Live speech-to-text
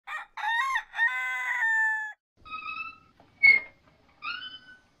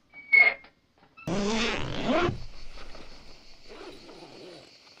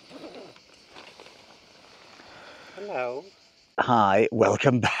Hello. Hi,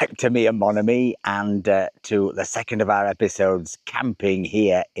 welcome back to me and Mon Ami and to the second of our episodes camping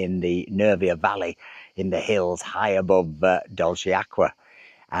here in the Nervia Valley in the hills high above Dolce Aqua.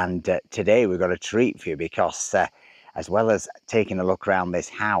 And today we've got a treat for you because as well as taking a look around this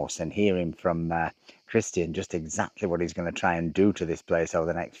house and hearing from Christian just exactly what he's going to try and do to this place over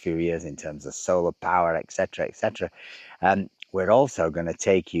the next few years in terms of solar power, etc., etc., we're also going to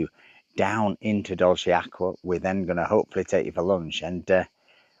take you down into Dolce Aqua. We're then going to hopefully take you for lunch and,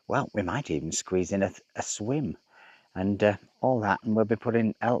 well, we might even squeeze in a swim and all that. And we'll be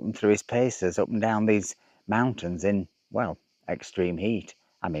putting Elton through his paces up and down these mountains in, well, extreme heat.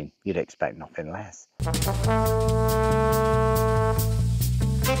 I mean, you'd expect nothing less.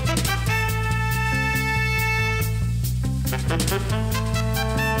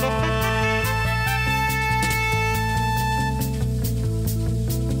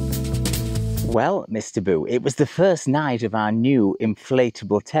 Well, Mr. Boo, it was the first night of our new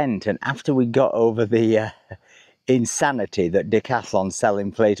inflatable tent, and after we got over the insanity that Decathlon sell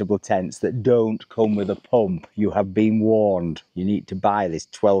inflatable tents that don't come with a pump, you have been warned. You need to buy this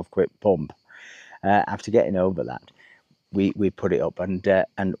 12-quid pump. After getting over that, we put it up, and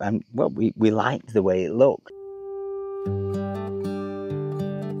well, we liked the way it looked.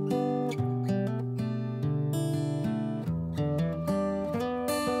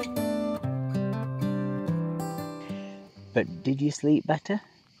 But did you sleep better?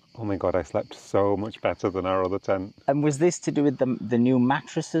 Oh my God, I slept so much better than our other tent. And was this to do with the new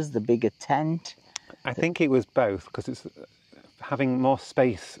mattresses, the bigger tent? I think it was both, because it's having more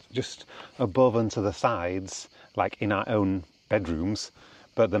space just above and to the sides, like in our own bedrooms,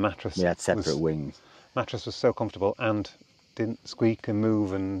 but the mattress We had separate wings. Mattress was so comfortable and didn't squeak and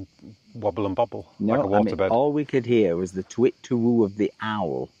move and wobble and bobble No, like a waterbed. all we could hear was the twit-to-woo of the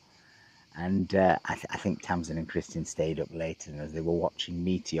owl. And I think Tamsin and Christian stayed up later as they were watching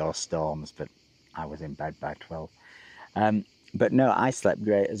meteor storms, but I was in bed by 12. But no, I slept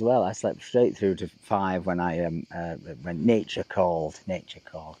great as well. I slept straight through to 5 when when nature called.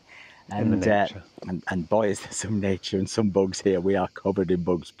 And and boy, is there some nature and some bugs here. We are covered in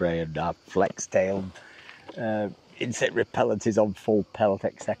bug spray, and our flex-tailed insect repellent is on full pelt,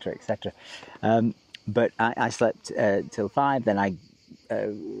 etc., etc. But I slept till 5. Then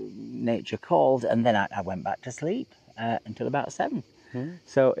nature called, and then I went back to sleep until about 7.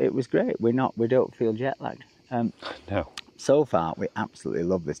 So it was great. We don't feel jet lagged. No. So far, we absolutely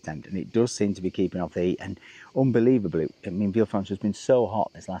love this tent, and it does seem to be keeping off the heat. And unbelievably, I mean, Villefranche has been so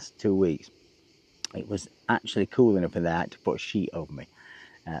hot this last 2 weeks. It was actually cool enough in there. I had to put a sheet over me.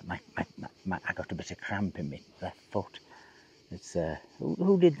 I got a bit of cramp in my left foot. It's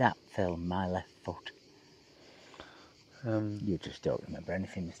who did that film, My Left Foot? You just don't remember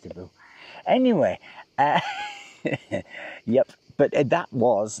anything, Mr. Boo. Anyway, yep. But that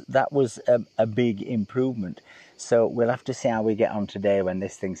was a big improvement. So we'll have to see how we get on today when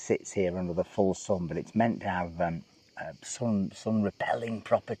this thing sits here under the full sun. But it's meant to have sun repelling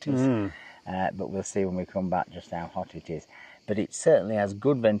properties. But we'll see when we come back just how hot it is. But it certainly has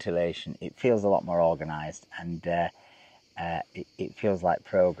good ventilation. It feels a lot more organised, and it feels like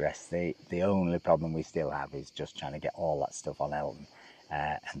progress. The only problem we still have is just trying to get all that stuff on Elton.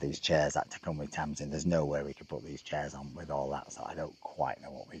 And these chairs had to come with Tamsin. There's no way we could put these chairs on with all that, so I don't quite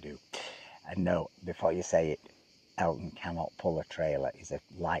know what we do. And no, before you say it, Elton cannot pull a trailer. He's a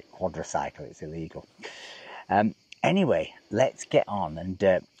light quadricycle. It's illegal. Anyway, let's get on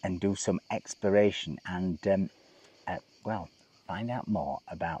and do some exploration and well, find out more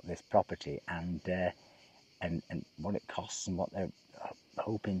about this property and what it costs and what they're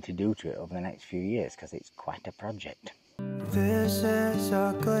hoping to do to it over the next few years, because it's quite a project. This is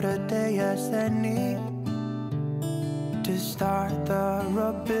as good a day as any to start the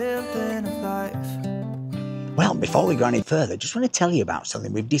rebuilding of life. Well, before we go any further, just want to tell you about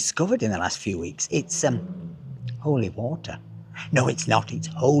something we've discovered in the last few weeks. It's holy water. No, it's not. It's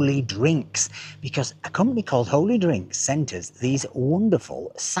Holy Drinks, because a company called Holy Drinks sent us these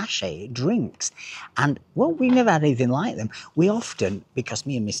wonderful sachet drinks. And, well, we never had anything like them. We often, because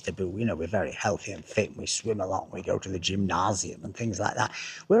me and Mr. Boo, you know, we're very healthy and fit, and we swim a lot, and we go to the gymnasium and things like that.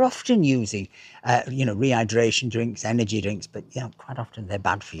 We're often using, you know, rehydration drinks, energy drinks, but, you know, quite often they're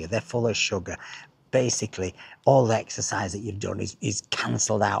bad for you. They're full of sugar. Basically, all the exercise that you've done is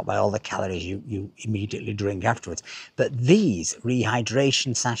cancelled out by all the calories you immediately drink afterwards. But these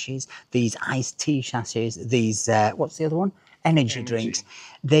rehydration sachets, these iced tea sachets, these, what's the other one? Energy drinks,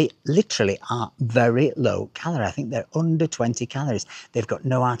 they literally are very low calorie. I think they're under 20 calories. They've got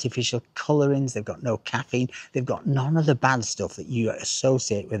no artificial colourings, they've got no caffeine, they've got none of the bad stuff that you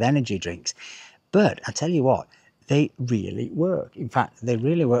associate with energy drinks. But I tell you what, they really work. In fact, they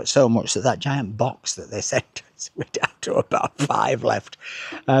really work so much that giant box that they sent us, we're down to about 5 left.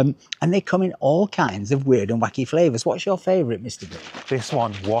 And they come in all kinds of weird and wacky flavours. What's your favourite, Mr. Bill? This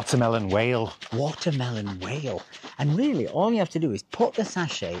one, watermelon whale. Watermelon whale. And really, all you have to do is put the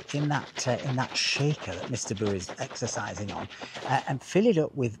sachet in that shaker that Mr. Boo is exercising on, and fill it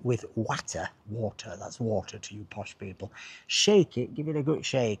up with water. That's water to you posh people. Shake it, give it a good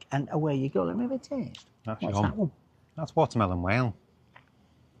shake, and away you go. Let me have a taste. That's What's yum. that one? That's watermelon whale.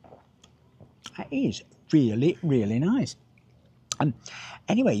 That is really, really nice.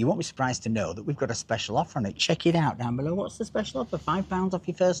 Anyway, you won't be surprised to know that we've got a special offer on it. Check it out down below. What's the special offer? £5 off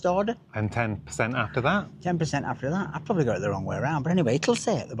your first order? And 10% after that? 10% after that. I probably got it the wrong way around. But anyway, it'll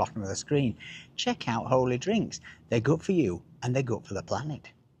say at the bottom of the screen, check out Holy Drinks. They're good for you and they're good for the planet.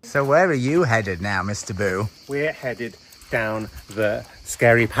 So where are you headed now, Mr. Boo? We're headed down the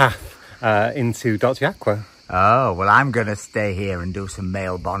scary path into Dolce Aqua. Oh, well, I'm going to stay here and do some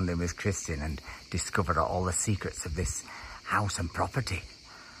male bonding with Christian and discover all the secrets of this house and property.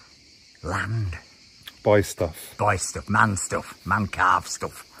 Land. Boy stuff. Boy stuff, man carved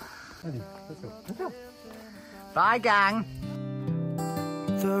stuff. Bye, gang.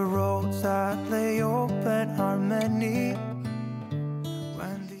 The roads that lay open are many.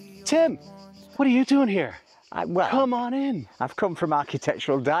 Tim, what are you doing here? Well, Come on in. I've come from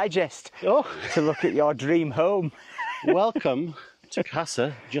Architectural Digest Oh, to look at your dream home. welcome to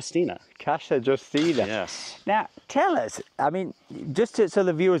Casa Justina. Casa Justina. Yes. Now, tell us, I mean, so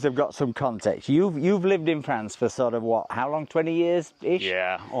the viewers have got some context. You've lived in France for sort of what, how long, 20 years-ish?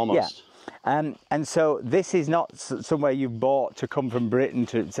 Yeah, almost. Yeah. And so this is not somewhere you've bought to come from Britain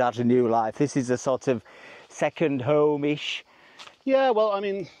to start a new life. This is a sort of second home-ish. Yeah, well, I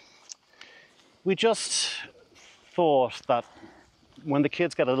mean, we just thought that when the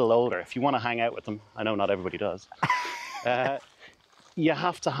kids get a little older, if you want to hang out with them, I know not everybody does, you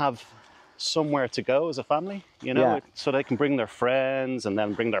have to have somewhere to go as a family, you know, so they can bring their friends and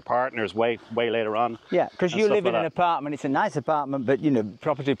then bring their partners way later on. Yeah, because you live in an apartment. It's a nice apartment, but, you know,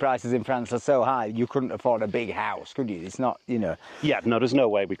 property prices in France are so high, you couldn't afford a big house, could you? It's not, you know. Yeah, no, there's no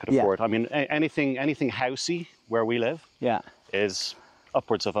way we could afford. I mean, anything housey where we live is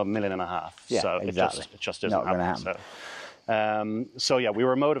upwards of $1.5 million. Yeah, so exactly. it just isn't happening. So yeah, we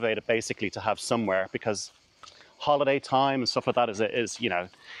were motivated basically to have somewhere, because holiday time and stuff like that is you know,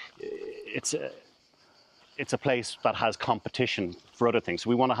 it's a place that has competition for other things. So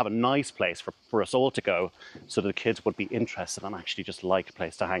we want to have a nice place for us all to go, so that the kids would be interested and actually just like a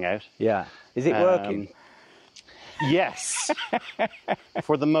place to hang out. Yeah. Is it working? Yes,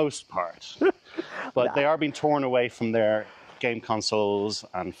 for the most part. But they are being torn away from their game consoles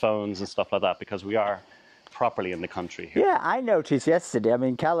and phones and stuff like that, because we are properly in the country here. Yeah, I noticed yesterday. I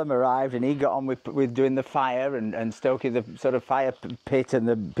mean, Callum arrived and he got on with doing the fire and stoking the sort of fire pit and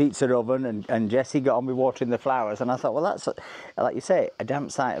the pizza oven, and Jessie got on with watering the flowers. And I thought, well, that's, like you say, a damn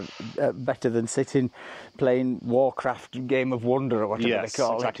sight better than sitting playing Warcraft Game of Wonder or whatever they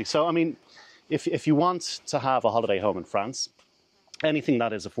call it. Exactly. So, I mean, if you want to have a holiday home in France, anything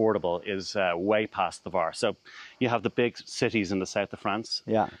that is affordable is way past the bar. So you have the big cities in the south of France.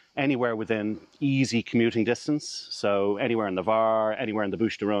 Yeah. Anywhere within easy commuting distance. So anywhere in the Var, anywhere in the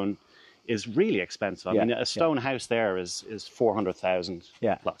Bouches-du-Rhône is really expensive. I mean, a stone house there is 400,000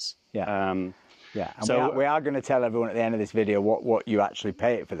 plus. Yeah. Yeah, and so we are going to tell everyone at the end of this video what you actually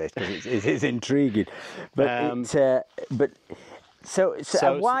pay it for this, because it's intriguing. But So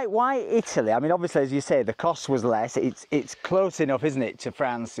why Italy? I mean, obviously, as you say, the cost was less. It's close enough, isn't it, to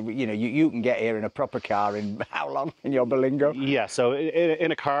France? You know, you can get here in a proper car in how long in your Berlingo? Yeah, so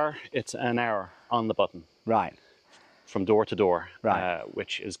in a car, it's an hour on the button. Right. From door to door, right.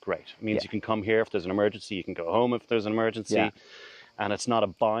 Which is great. It means you can come here if there's an emergency, you can go home if there's an emergency, and it's not a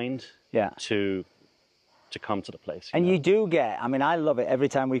bind to come to the place. And you do get, I mean, I love it every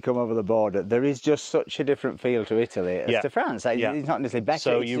time we come over the border. There is just such a different feel to Italy as to France. It's not necessarily better.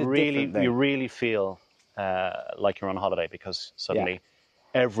 So it's you really feel like you're on holiday, because suddenly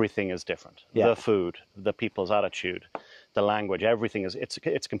everything is different. The food, the people's attitude, the language, everything is, it's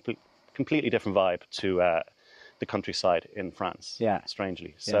a completely different vibe to the countryside in France. Yeah.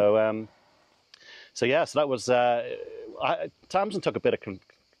 Strangely. So, so that was, Tamsin took a bit of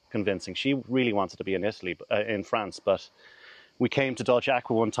convincing. She really wanted to be in Italy, in France, but we came to Dolce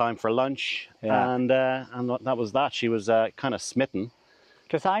Aqua one time for lunch, and that was that. She was kind of smitten.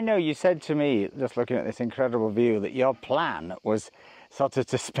 Because I know you said to me, just looking at this incredible view, that your plan was sort of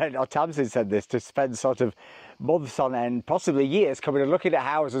to spend, or Tamsin said this, to spend sort of months on end, possibly years, coming and looking at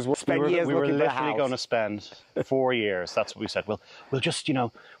houses. We'll spend years looking for a house. We were literally going to spend 4 years. That's what we said. We'll just, you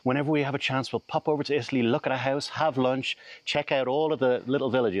know, whenever we have a chance, we'll pop over to Italy, look at a house, have lunch, check out all of the little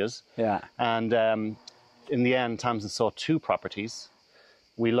villages. Yeah. And in the end, Tamsin saw 2 properties.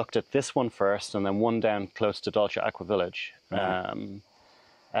 We looked at this one first, and then one down close to Dolce Aqua Village. Right.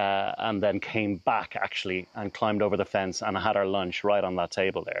 And then came back, actually, and climbed over the fence and had our lunch right on that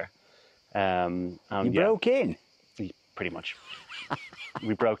table there. You broke in? Pretty much.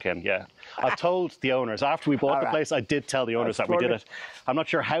 We broke in, yeah. I told the owners, after we bought the place, I did tell the owners that we did it. I'm not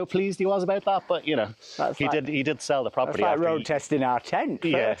sure how pleased he was about that, but, you know, he did sell the property. That's like road testing our tent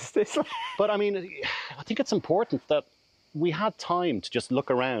first. Yeah. But, I mean, I think it's important that we had time to just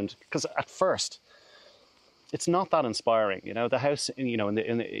look around, because at first, it's not that inspiring, you know. The house, you know,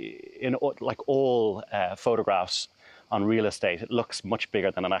 in like all photographs on real estate, it looks much bigger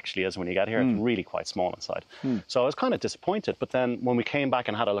than it actually is when you get here. It's really quite small inside. So I was kind of disappointed. But then when we came back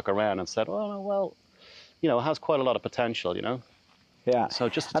and had a look around and said, oh, well, you know, it has quite a lot of potential, you know. Yeah. So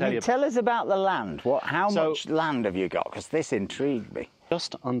just to tell you, tell us about the land. How much land have you got? Because this intrigued me.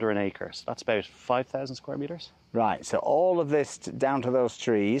 Just under an acre. So that's about 5,000 square meters. Right. So all of this down to those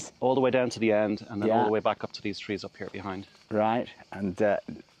trees. All the way down to the end, and then all the way back up to these trees up here behind. Right. And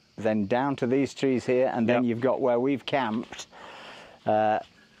then down to these trees here, and then you've got where we've camped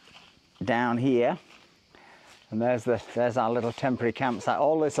down here. And there's our little temporary campsite.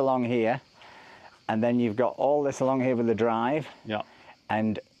 All this along here. And then you've got all this along here with the drive. Yeah.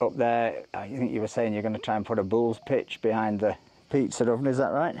 And up there, I think you were saying you're going to try and put a bull's pitch behind the pizza oven, is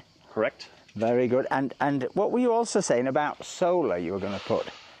that right? Correct. Very good. And what were you also saying about solar you were going to put?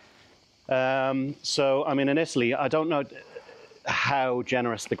 So, I mean, in Italy, I don't know how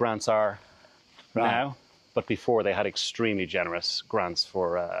generous the grants are now, but before they had extremely generous grants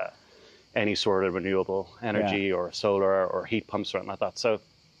for any sort of renewable energy or solar or heat pumps or anything like that. So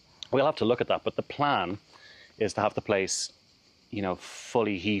we'll have to look at that. But the plan is to have the place, you know,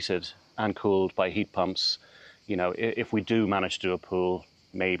 fully heated and cooled by heat pumps. You know, if we do manage to do a pool,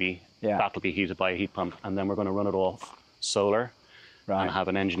 maybe that'll be heated by a heat pump, and then we're going to run it off solar and have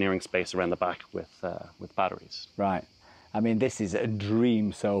an engineering space around the back with batteries. Right. I mean, this is a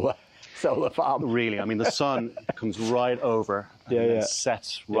dream solar farm. Really, I mean, the sun comes right over and then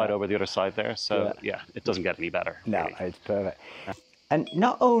sets right over the other side there. So, it doesn't get any better. No, really. it's perfect. And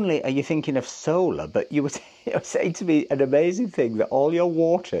not only are you thinking of solar, but you were saying to me an amazing thing, that all your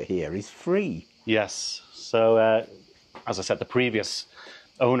water here is free. Yes. So, as I said, the previous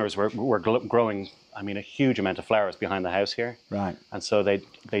owners were growing, I mean, a huge amount of flowers behind the house here. Right. And so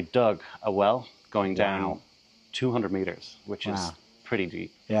they dug a well going down 200 meters, which is pretty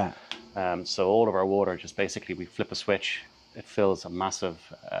deep. Yeah. So all of our water, just basically we flip a switch, it fills a massive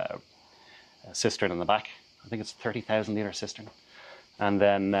cistern in the back. I think it's a 30,000 litre cistern. And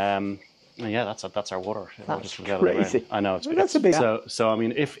then, that's our water. That's crazy. I know. That's a big... So I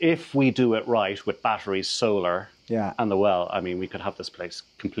mean, if we do it right with batteries, solar, and the well, I mean, we could have this place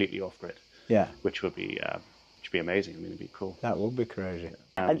completely off grid. Yeah. Which would be amazing. I mean, it'd be cool. That would be crazy.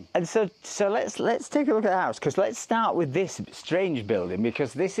 And so let's take a look at the house, because let's start with this strange building,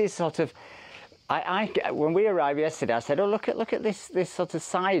 because this is sort of... when we arrived yesterday, I said, "Oh, look at this sort of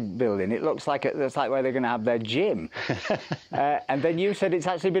side building. It looks like it's like where they're going to have their gym." And then you said it's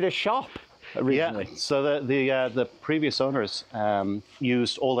actually been a shop originally. Yeah. So the previous owners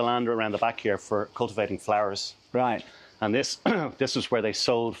used all the land around the back here for cultivating flowers. Right. And this is where they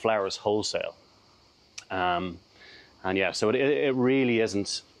sold flowers wholesale. So it really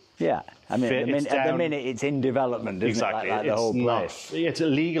isn't. Yeah, I mean, at the minute it's in development, isn't it? Like the whole place. It's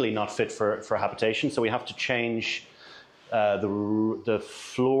legally not fit for habitation, so we have to change the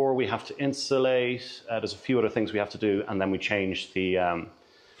floor. We have to insulate. There's a few other things we have to do, and then we change the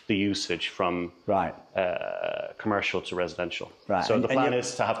usage from commercial to residential. Right. So the plan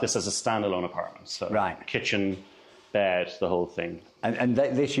is to have this as a standalone apartment. So kitchen, bed, the whole thing. And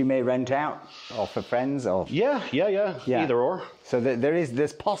this you may rent out, or for friends, or yeah. Either or. So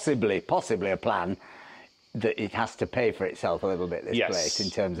there's possibly a plan that it has to pay for itself a little bit. This place in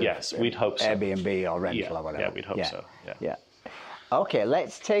terms of we'd hope so. Airbnb or rental or whatever. Yeah, we'd hope so. Yeah. Okay,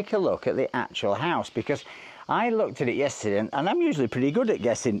 let's take a look at the actual house, because I looked at it yesterday, and I'm usually pretty good at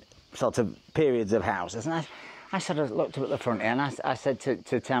guessing sort of periods of houses, and I sort of looked up at the front here, and I said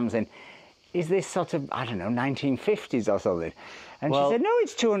to Tamsin, "Is this sort of, I don't know, 1950s or something?" And she said, "No,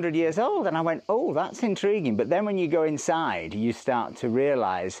 it's 200 years old." And I went, "Oh, that's intriguing." But then when you go inside, you start to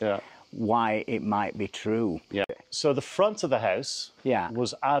realise why it might be true. Yeah. So the front of the house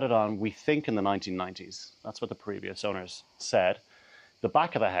was added on, we think, in the 1990s. That's what the previous owners said. The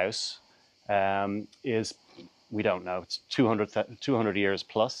back of the house is, we don't know, it's 200 years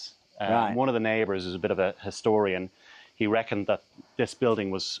plus. Right. One of the neighbours is a bit of a historian. He reckoned that this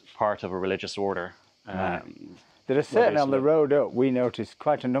building was part of a religious order. Right. There are certainly on the road up, we noticed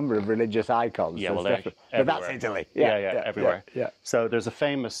quite a number of religious icons. Yeah, well, but that's Italy. Yeah, everywhere. Yeah. So there's a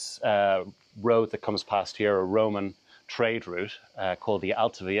famous road that comes past here, a Roman trade route called the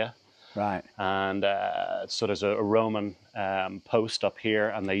Alta Via. Right. And so there's a Roman post up here,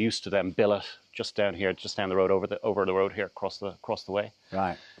 and they used to then billet just down here, just down the road, over the road here, across the way.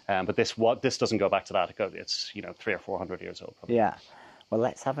 Right. But this doesn't go back to that. It's 300 or 400 years old. Probably. Yeah. Well,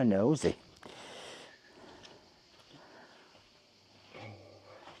 let's have a nosy.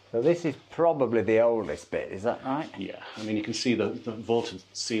 So this is probably the oldest bit, is that right? Yeah. I mean, you can see the vaulted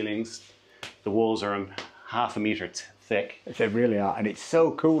ceilings. The walls are half a metre thick. They really are, and it's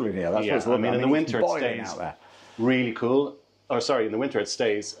so cool in here. That's what's lovely. I mean, in the winter it stays out there. really cool. Oh, sorry, in the winter it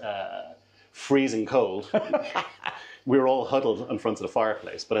stays freezing cold. We're all huddled in front of the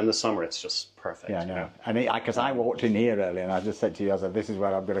fireplace, but in the summer it's just perfect. Yeah, I know. And because I walked in here earlier, and I just said to you, I said, this is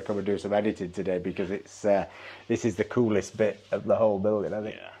where I'm going to come and do some editing today, because this is the coolest bit of the whole building, I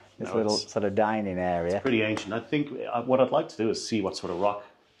think. Yeah. This little sort of dining area. It's pretty ancient. I think what I'd like to do is see what sort of rock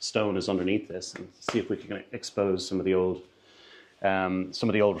stone is underneath this, and see if we can expose some of the old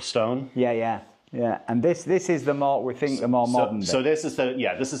stone. Yeah. And this is the more modern bit. So this is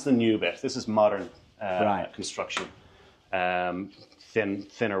the new bit. This is modern construction.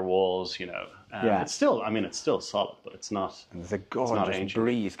 Thinner walls, It's still solid, but it's not. And there's a gorgeous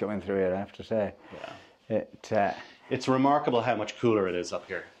breeze going through here, I have to say. Yeah. It's remarkable how much cooler it is up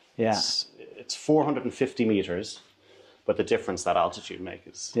here. Yeah. It's 450 meters, but the difference that altitude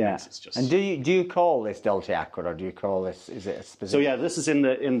makes it's just. And do you call this Dolce Acqua, or do you call this? Is it a specific? So yeah, this is in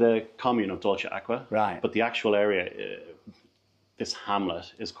the commune of Dolce Acqua. Right. But the actual area, this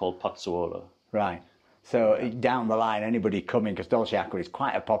hamlet, is called Pozzuolo. Right. So down the line, anybody coming, because Dolce Acqua is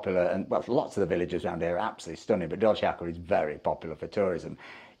quite a popular, and lots of the villages around here are absolutely stunning, but Dolce Acqua is very popular for tourism.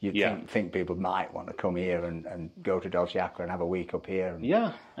 You'd think people might want to come here and go to Dolce Acqua and have a week up here.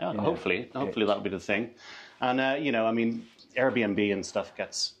 And, hopefully that'll be the thing. And, Airbnb and stuff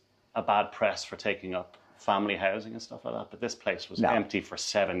gets a bad press for taking up family housing and stuff like that, but this place was empty for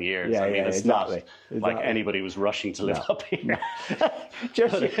 7 years. It's not like anybody was rushing to live up here.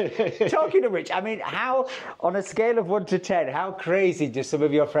 Just talking of which, I mean, how, on a scale of 1 to 10, how crazy do some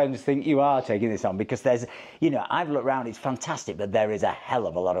of your friends think you are taking this on? Because there's, I've looked around, it's fantastic, but there is a hell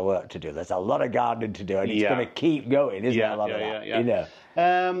of a lot of work to do. There's a lot of gardening to do, and it's going to keep going, isn't it? A lot of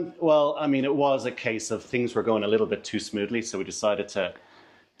that. Well, I mean, it was a case of things were going a little bit too smoothly, so we decided to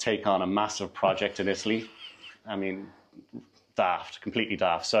take on a massive project in Italy. I mean, completely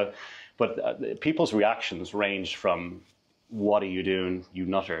daft. So, but people's reactions ranged from "What are you doing, you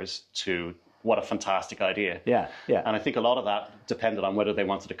nutters?" to "What a fantastic idea." Yeah. And I think a lot of that depended on whether they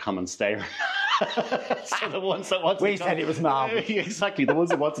wanted to come and stay. So the ones that wanted we said it was marvelous. Exactly. The ones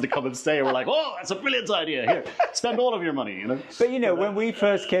that wanted to come and stay were like, "Oh, that's a brilliant idea. Here, spend all of your money." But when we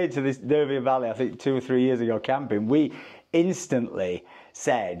first came to this Nervian Valley, I think 2 or 3 years ago, camping, we instantly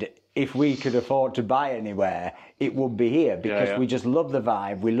said, if we could afford to buy anywhere, it would be here, because we just love the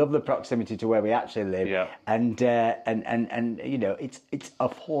vibe, we love the proximity to where we actually live, and it's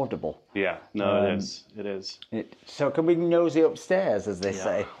affordable. Yeah, no, it is. So can we nosy upstairs, as they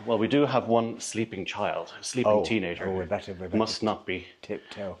say? Well, we do have one sleeping child, a sleeping teenager. Oh, we better must not be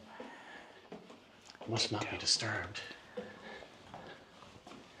tiptoe. Must not be disturbed.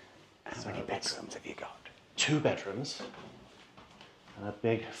 How many bedrooms have you got? 2 bedrooms. And a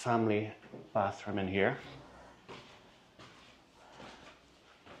big family bathroom in here.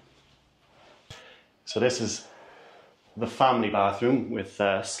 So this is the family bathroom with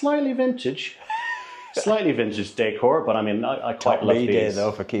slightly vintage decor, but I mean, I quite love these.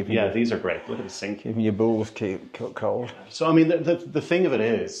 Though, for keeping these are great. Look at the sink. Keeping your bowls cold. So I mean, the thing of it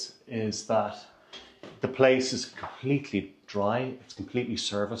is that the place is completely dry. It's completely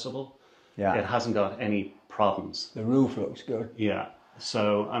serviceable. Yeah. It hasn't got any problems. The roof looks good. Yeah.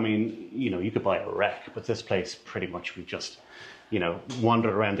 So, I mean, you could buy a wreck, but this place, pretty much, we just,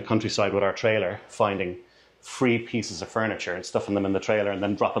 wandered around the countryside with our trailer, finding free pieces of furniture and stuffing them in the trailer and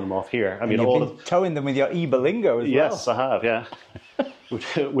then dropping them off here. I mean, towing them with your e-Belingo as well. Yes, I have, yeah.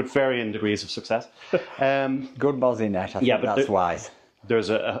 with varying degrees of success. Good buzzy net, I think that's wise.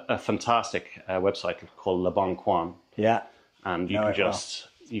 There's a fantastic website called Le Bon Coin. Yeah. And you can just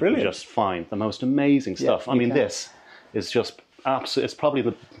find the most amazing stuff. I mean, this is just absolutely, it's probably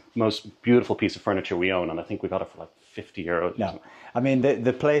the most beautiful piece of furniture we own, and I think we got it for like €50. No, I mean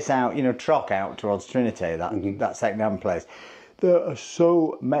the place out, Trock out towards Trinity, that second-hand place. There are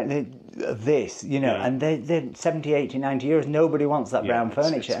so many this, you know, and they're 70, 80, 90 euros. Nobody wants that brown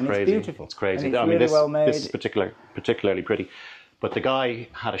furniture, and crazy. it's beautiful. It's crazy. And it's I mean, really this, well made. this is particularly pretty. But the guy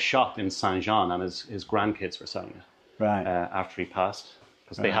had a shop in Saint Jean, and his grandkids were selling it after he passed,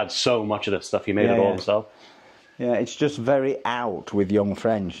 because they had so much of this stuff. He made it all himself. Yeah, it's just very out with young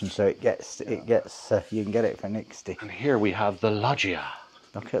French, and so it gets you can get it for nixty. And here we have the loggia.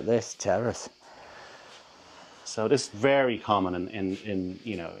 Look at this terrace. So this is very common in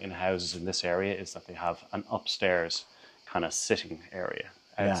you know, in houses in this area, is that they have an upstairs kind of sitting area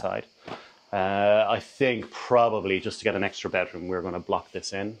outside. I think probably just to get an extra bedroom, we're going to block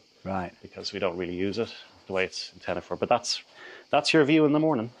this in, right? Because we don't really use it the way it's intended for. But that's your view in the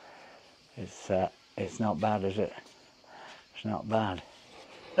morning. It's not bad, is it? It's not bad.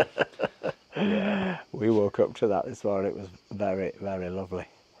 We woke up to that this morning. It was very, very lovely.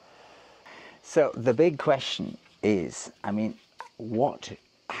 So the big question is, I mean,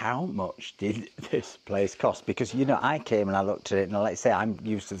 how much did this place cost? Because, you know, I came and I looked at it, and let's say I'm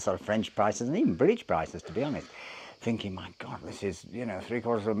used to the sort of French prices and even British prices, to be honest, thinking, my God, this is, you know,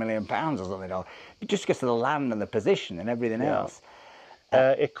 £750,000 or something, or just because of the land and the position and everything else.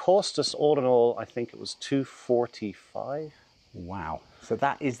 It cost us all in all, I think it was $245. Wow. So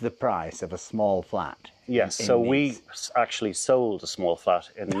that is the price of a small flat. Yes, so we actually sold a small flat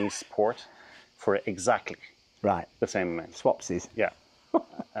in Nice Port for exactly the same amount. Swapsies. Yeah,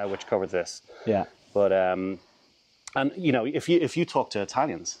 which covered this. Yeah. But, and you know, if you talk to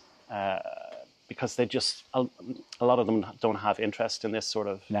Italians, because they just, a lot of them don't have interest in this sort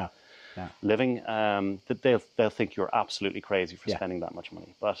of living, they'll think you're absolutely crazy for spending that much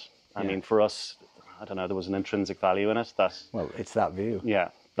money. But, I mean, for us, I don't know, there was an intrinsic value in it that... Well, it's that view. Yeah,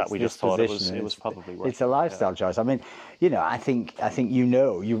 that we just thought it was probably worth it. It's a lifestyle choice. I mean, you know, I think you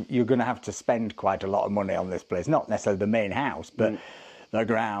know, you're going to have to spend quite a lot of money on this place. Not necessarily the main house, but the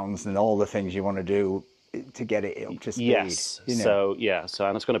grounds and all the things you want to do to get it up to speed. Yes. You know? So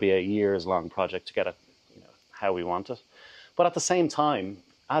and it's going to be a years-long project to get it, you know, how we want it. But at the same time,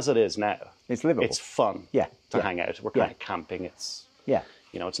 as it is now, it's livable. It's fun. To hang out. We're kind of camping. It's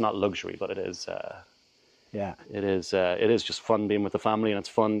you know, it's not luxury, but it is. It is just fun being with the family, and it's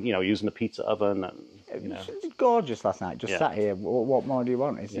fun, you know, using the pizza oven. And, you know. It was gorgeous last night. Just sat here. What more do you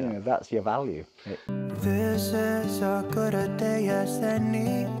want? It's, you know, that's your value. This is as good a day as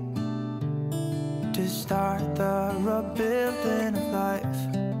any to start the rebuilding of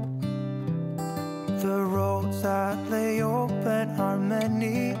life. The roads that lay open are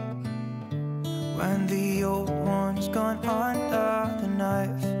many when the old one's gone under the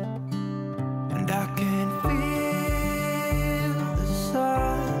knife. And I can feel the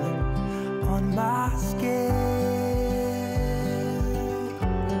sun on my skin.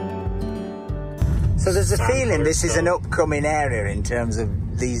 So there's a feeling this is an upcoming area in terms of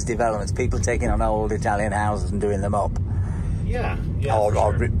these developments, people taking on old Italian houses and doing them up.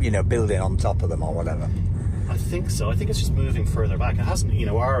 Or you know, building on top of them or whatever. I think so. I think it's just moving further back. It hasn't, you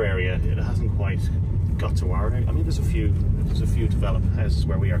know, our area, it hasn't quite got to our area. I mean, there's a few developed houses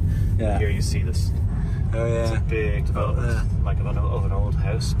where we are. Here you see this. Oh yeah. It's a big development, like of an old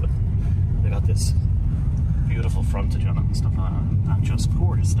house, but they got this beautiful frontage on it and stuff like that. And just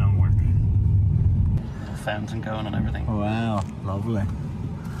poured stonework. Fountain going and everything. Wow, lovely.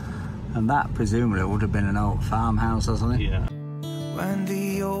 And that presumably would have been an old farmhouse or something. Yeah. When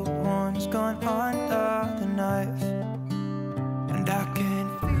the old one's gone under the knife, and I can.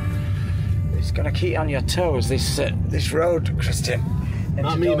 It's going to keep on your toes. This road, Christian.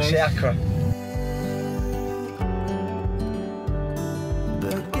 Not me, mate.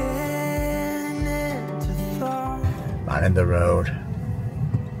 Man in the road.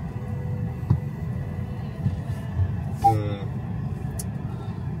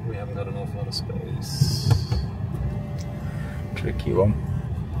 We haven't got an awful lot of space. Tricky one.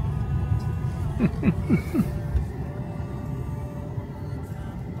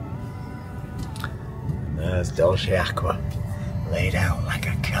 There's Dolce Aqua, laid out like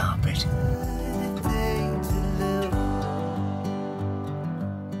a carpet.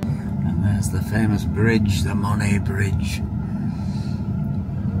 And there's the famous bridge, the Monet Bridge.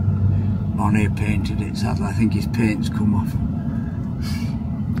 Monet painted it, sadly I think his paint's come off.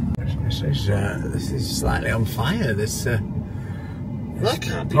 This is slightly on fire, this that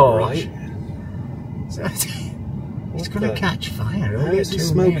can't be porch. right. It's going to catch fire. Why is he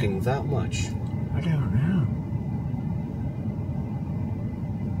smoking that much? I don't know.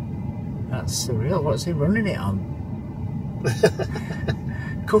 That's surreal. What's he running it on?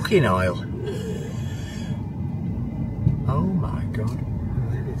 Cooking oil. Oh my God.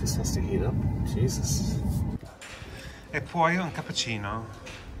 Maybe this has to heat up. Jesus. E poi un cappuccino.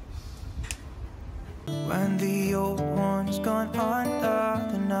 When the old one's gone under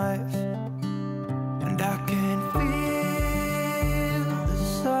the knife, and I can feel the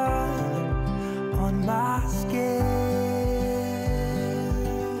sun on my skin.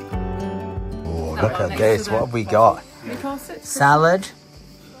 Oh, look at this, what have we got? Salad,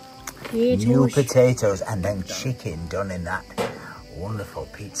 new potatoes, and then chicken done in that wonderful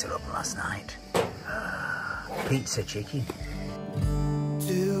pizza oven last night. Pizza chicken.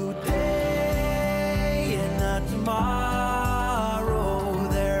 Today and not tomorrow,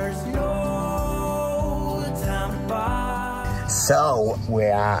 there's no time to buy. So we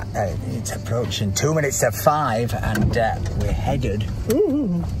are, it's approaching 2 minutes to 5, and we're headed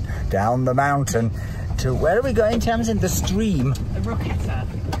down the mountain to, where are we going, Tamsin? The stream? Rocketta.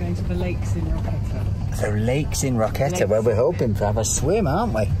 We're going to the lakes in Rocketta. The lakes in Rocketta, where we're hoping to have a swim,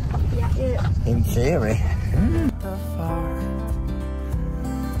 aren't we? Yeah. In theory.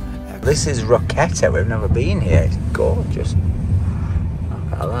 This is Rocketta, we've never been here, it's gorgeous.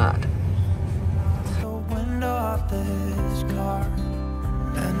 Look at that. The window of this car,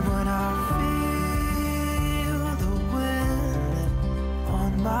 and when I feel the wind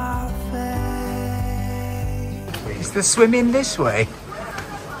on my face, Is the swimming this way?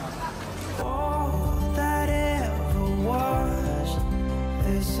 all that ever was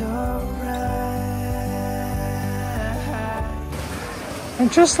is a wreck.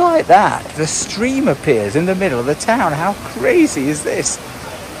 And just like that, the stream appears in the middle of the town. How crazy is this?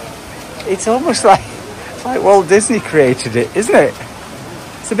 It's almost like Walt Disney created it, isn't it?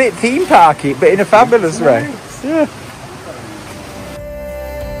 It's a bit theme parky, but in a fabulous way. Yeah.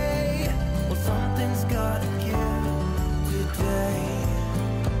 Well, something's gotta give today.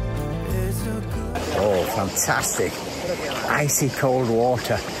 It's a good Oh, fantastic. Icy cold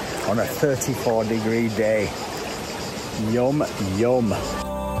water on a 34-degree day. Yum, yum.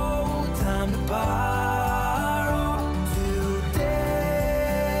 time to borrow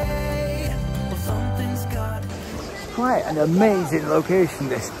today. Well, something's gotta Quite an amazing location,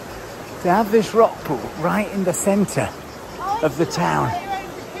 this. To have this rock pool right in the centre of the town.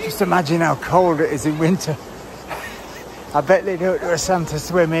 Just imagine how cold it is in winter. I bet they don't do a Santa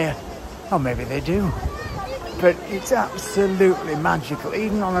swim here. Or maybe they do. But it's absolutely magical,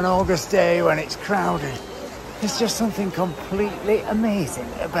 even on an August day when it's crowded. There's just something completely amazing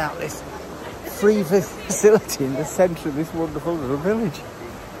about this free facility in the centre of this wonderful little village.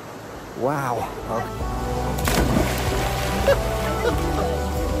 Wow.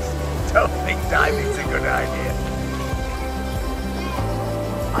 Don't think diving's a good idea.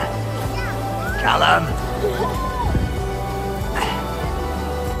 Callum!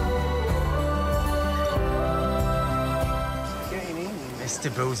 Mr.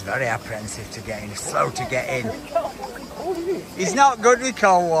 Boo's very apprehensive to get in. He's slow to get in. He's not good with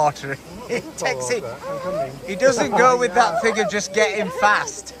cold water. He takes it. He doesn't go with that thing of just getting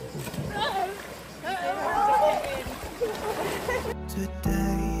fast.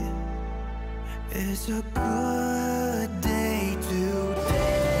 today. It's a good day today.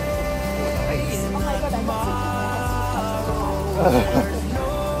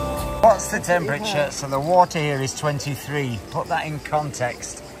 What's the temperature? So the water here is 23. Put that in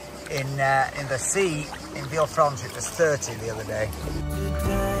context. In the sea, in Villefranche, it was 30 the other day.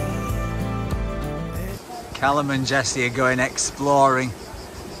 Callum and Jessie are going exploring.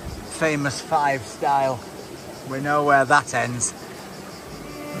 Famous 5 style. We know where that ends.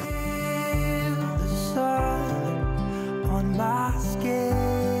 The sun on my skin,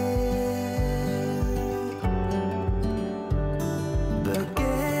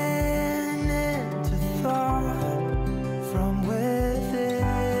 beginning to thaw from within.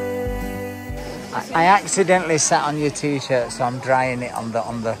 I accidentally sat on your t-shirt, so I'm drying it on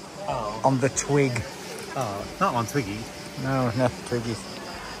the twig. Oh, not on Twiggy. No, Twiggy.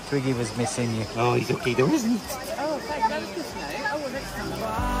 Twiggy was missing you. Oh, he's okay though, isn't he? Oh, thank that was good to know. Oh, well, next time.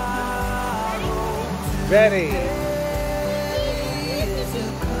 Ready.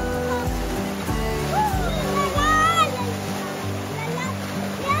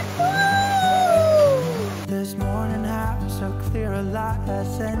 This morning has so clear a light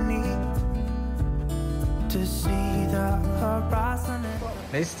as any to see the horizon.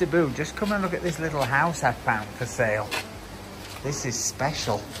 Mr. Boo, just come and look at this little house I found for sale. This is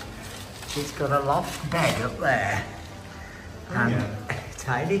special. It's got a loft bed up there. And a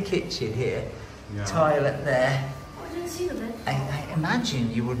tiny kitchen here. Toilet there. I imagine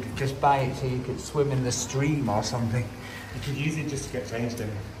you would just buy it so you could swim in the stream or something. You could use it just to get changed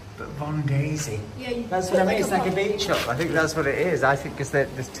in. But Von Daisy. Yeah, That's what I mean. It's like a beach shop. I think that's what it is. I think because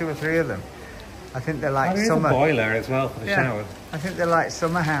there's 2 or 3 of them. I think they're like there's summer. a boiler as well for the shower. I think they're like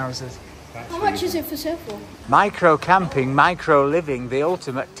summer houses. How much is it for sale for? Micro camping, micro living, the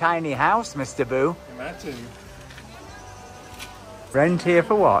ultimate tiny house, Mr. Boo. Imagine. Rent here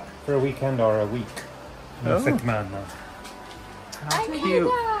for what? For a weekend or a week. I'm a sick man now. How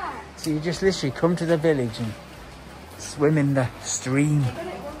cute. So you just literally come to the village and swim in the stream.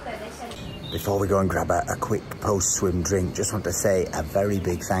 Before we go and grab a quick post-swim drink, just want to say a very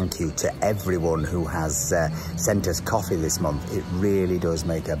big thank you to everyone who has sent us coffee this month. It really does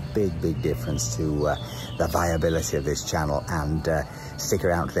make a big difference to the viability of this channel. And stick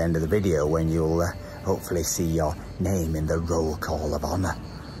around to the end of the video when you'll hopefully see your name in the roll call of honour.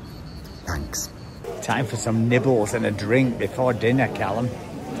 Thanks. Time for some nibbles and a drink before dinner, Callum.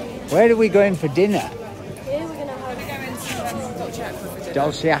 Where are we going for dinner? Here we're going to have Dolce Aqua for dinner.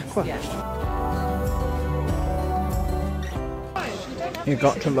 Dolce Aqua? Yeah. You've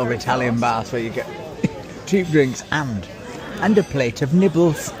got to love Italian bars where you get cheap drinks and a plate of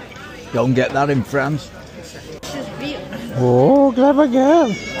nibbles. Don't get that in France. Oh, clever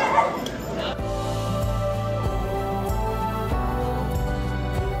girl.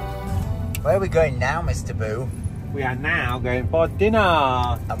 Where are we going now, Mr. Boo? We are now going for dinner.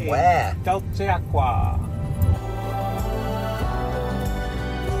 And where? Dolce Aqua.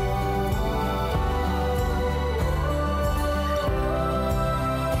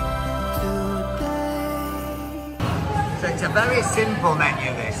 So it's a very simple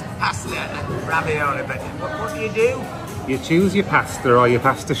menu, this. Pasta and ravioli, but what do you do? You choose your pasta or your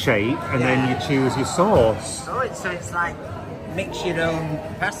pasta shape, and then you choose your sauce. Oh, so it's like mix your own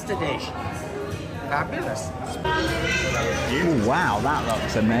pasta dish. Fabulous. Oh, wow, that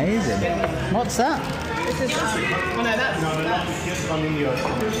looks amazing. What's that? This is oh, no, that's just on the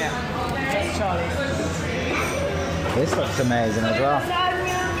yeah. Charlie. This looks amazing as well.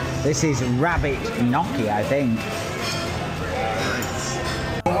 This is rabbit gnocchi, I think.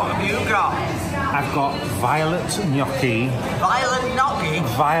 What have you got? I've got violet gnocchi. Violet gnocchi?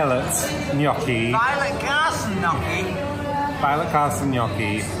 Violet gnocchi. Violet Carson gnocchi? Violet Carson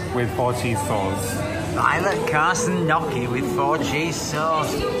gnocchi with 4 cheese sauce. Violet Carson gnocchi with 4 cheese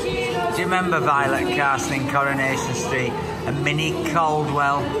sauce. Do you remember Violet Carson in Coronation Street? And Minnie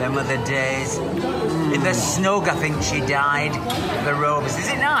Caldwell, them were the days. In the snug, I think she died. The robes. Is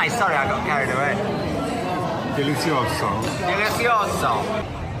it nice? Sorry, I got carried away. Delicioso. Delicioso.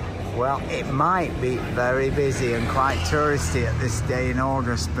 Well, it might be very busy and quite touristy at this day in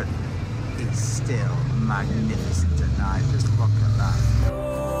August, but it's still magnificent at night. Just look at that.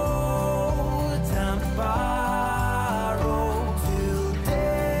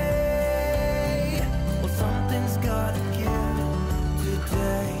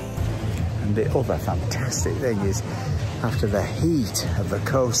 And the other fantastic thing is, after the heat of the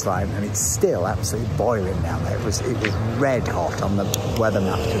coastline, and it's still absolutely boiling down there. It was red hot on the weather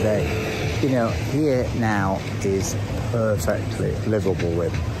map today. You know, here now is perfectly livable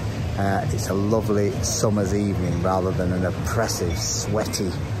with. It's a lovely summer's evening rather than an oppressive,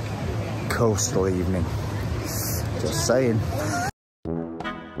 sweaty coastal evening. Just saying.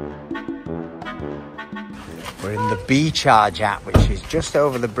 We're in the B-Charge app, which is just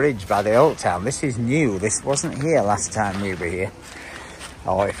over the bridge by the Old Town. This is new. This wasn't here last time we were here.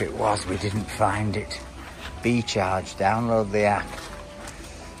 Or if it was, we didn't find it. B-Charge, download the app.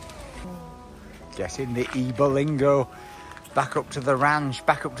 Get in the e-Bolingo. Back up to the ranch,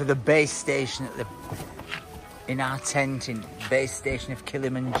 back up to the base station in our tent in base station of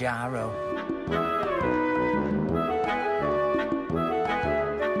Kilimanjaro.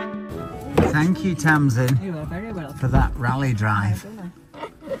 Thank you, Tamsin. You are very welcome. For that rally drive.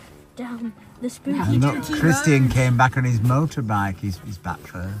 Down the spooky And look, Christian came back on his motorbike. He's back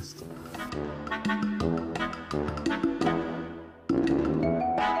first.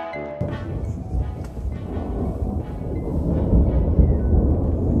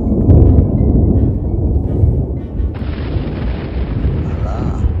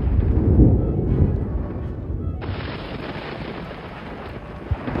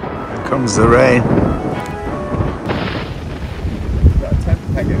 Here comes the rain.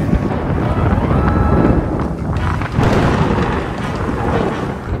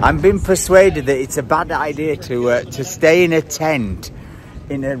 I'm being persuaded that it's a bad idea to stay in a tent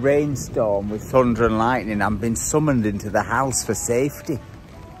in a rainstorm with thunder and lightning. I'm being summoned into the house for safety.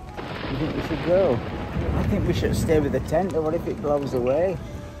 You think we should go? I think we should stay with the tent, or what if it blows away?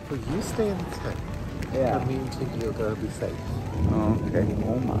 Well, you stay in the tent. Yeah. I mean, you're going to be safe. Oh, okay.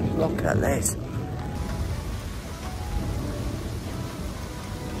 Oh my, look at this.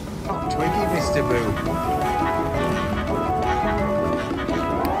 Oh, Twiggy, Mr. Boo.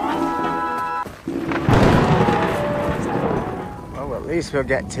 least we'll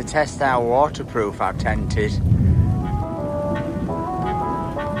get to test how waterproof our tent is.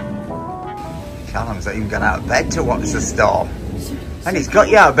 Callum's even got out of bed to watch the storm. And he's got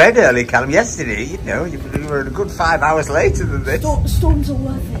you out of bed early, Callum. Yesterday, you know, you were a good 5 hours later than this. The storms are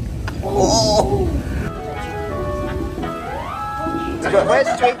worth it. Oh!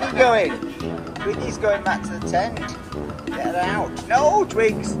 Where's Twiggy going? Twiggy's going back to the tent. Get her out. No,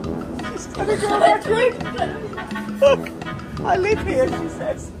 Twigs! She's still Look, I live here, she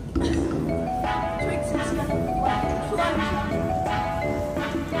says.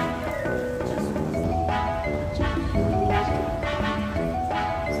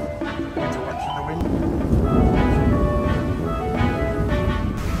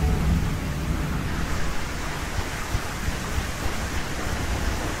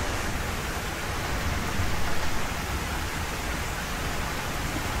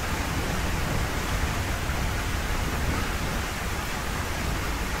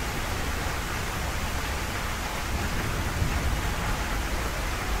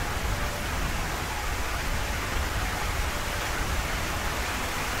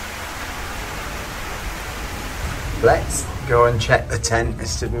 Let's go and check the tent,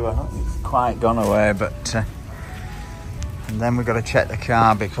 Mr. Well, it's quite gone away, but and then we've got to check the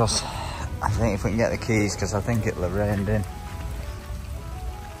car because I think if we can get the keys, because I think it'll have rained in.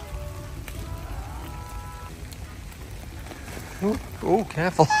 Oh,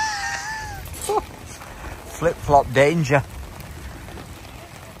 careful. Flip-flop danger.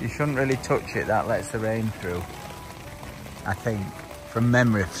 You shouldn't really touch it, that lets the rain through. I think, from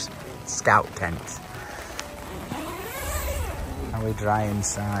memory of scout tents. Are we dry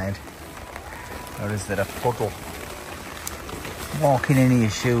inside? Or is there a puddle? Walking in your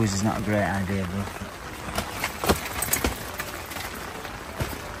shoes is not a great idea, though.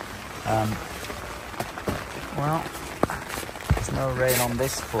 Well, there's no rain on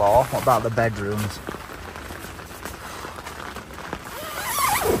this floor. What about the bedrooms?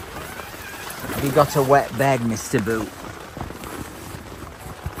 Have you got a wet bed, Mr. Boot?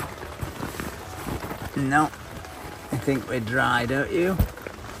 No. I think we're dry, don't you?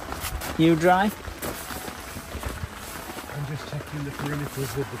 You dry? I'm just checking the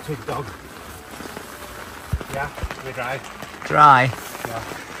perimeters with the tug dog. Yeah, we're dry. Dry? Yeah.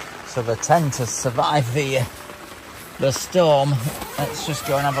 So the tent has survived the storm. Let's just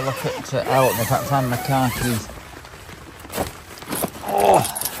go and have a look at Elton. In fact, I'm the car keys. Oh!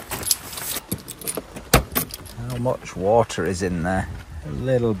 How much water is in there? A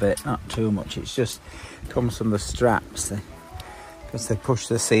little bit, not too much. It's just comes from the straps because they push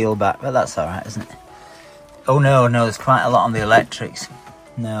the seal back, but that's all right, isn't it? Oh no, there's quite a lot on the electrics.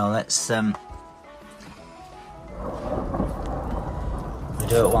 No, let's we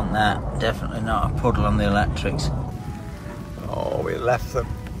don't want that. Definitely not a puddle on the electrics. Oh, we left the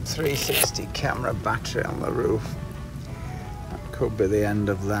 360 camera battery on the roof. That could be the end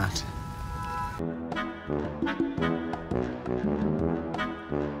of that.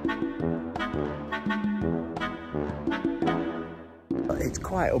 It's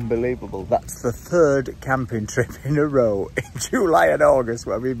quite unbelievable. That's the third camping trip in a row in July and August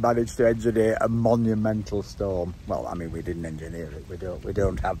where we managed to engineer a monumental storm. Well, I mean, we didn't engineer it. We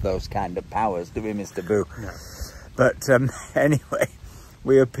don't have those kind of powers, do we, Mr. Boo? No. But anyway,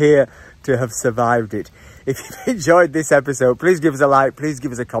 we appear to have survived it. If you've enjoyed this episode, please give us a like, please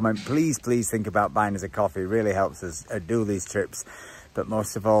give us a comment, please think about buying us a coffee. It really helps us do these trips. But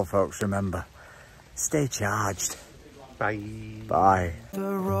most of all, folks, remember, stay charged. Bye. Bye. The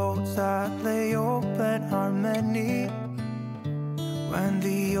roads that lay open are many. When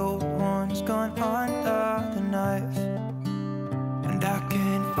the old one's gone under the knife, and I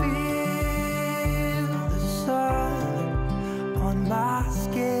can feel the sun on my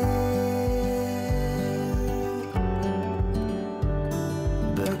skin.